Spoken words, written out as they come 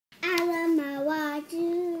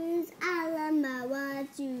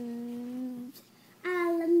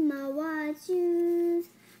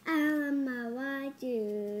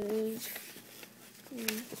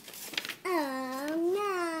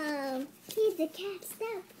the cat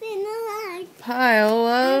stepped in a pile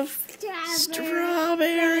of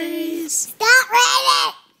strawberries. Stop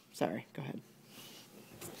reading! Sorry, go ahead.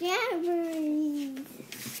 Strawberries.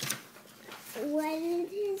 What did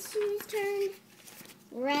his shoes turn?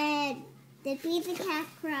 Red. Did Pete the cat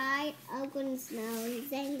cry? Oh goodness no, he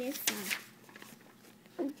sang this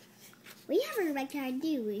song. We have a red card,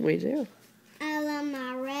 do we? We do. I love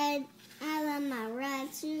my red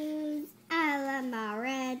shoes. I love my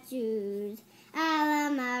red shoes. I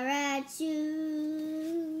love my red shoes.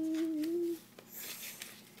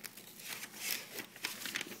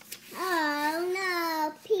 Oh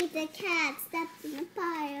no, Pete the cat stepped in a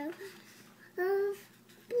pile of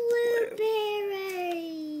blueberries.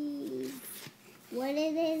 What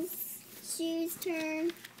did his shoes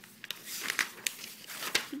turn?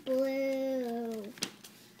 Blue.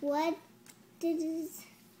 What did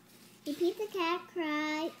Pete the cat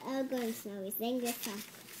cry? Oh goodness no, we sang this song.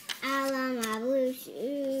 I love my blue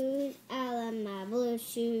shoes. I love my blue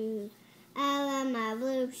shoes. I love my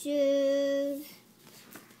blue shoes.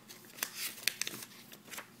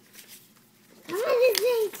 Come on, this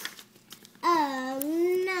thing. Oh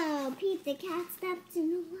no, Pete the cat stepped in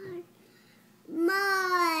the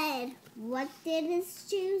mud. What did his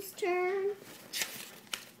shoes turn?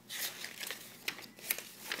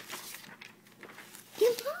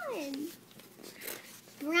 Come on.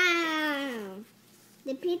 Brown.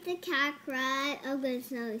 Did Pete the cat cry? Oh goodness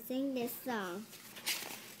no, sing this song.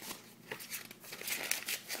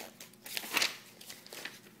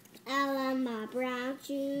 I love my brown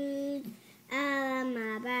shoes. I love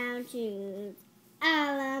my brown shoes.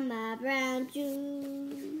 I love my brown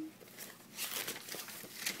shoes.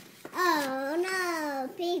 Oh no,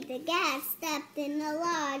 Pete the cat stepped in a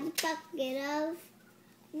large bucket of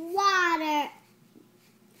water.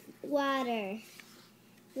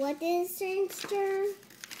 What is turn?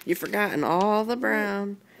 You've forgotten all the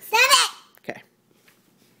brown. Stop it! Okay.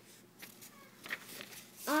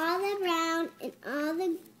 All the brown and all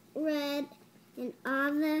the red and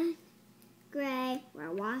all the gray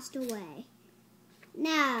were washed away.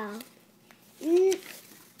 Now,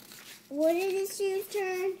 what did his shoes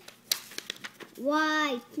turn?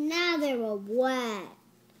 White. Now they were wet.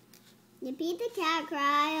 Did Pete the cat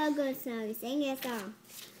cry? Oh goodness no, he sang a song.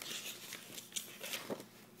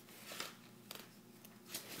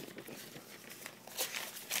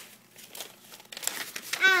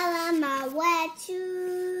 I love my wet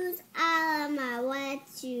shoes. I love my wet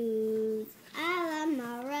shoes. I love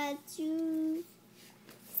my red shoes.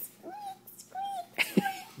 Squeak, squeak,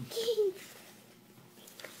 squeak.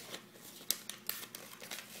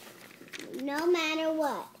 No matter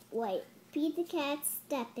what. Wait, Pete the cat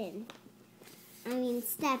steppin'.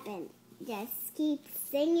 Just keep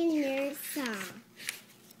singing your song.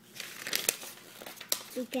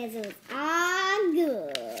 Because it was all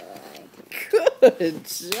good. Good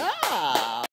job.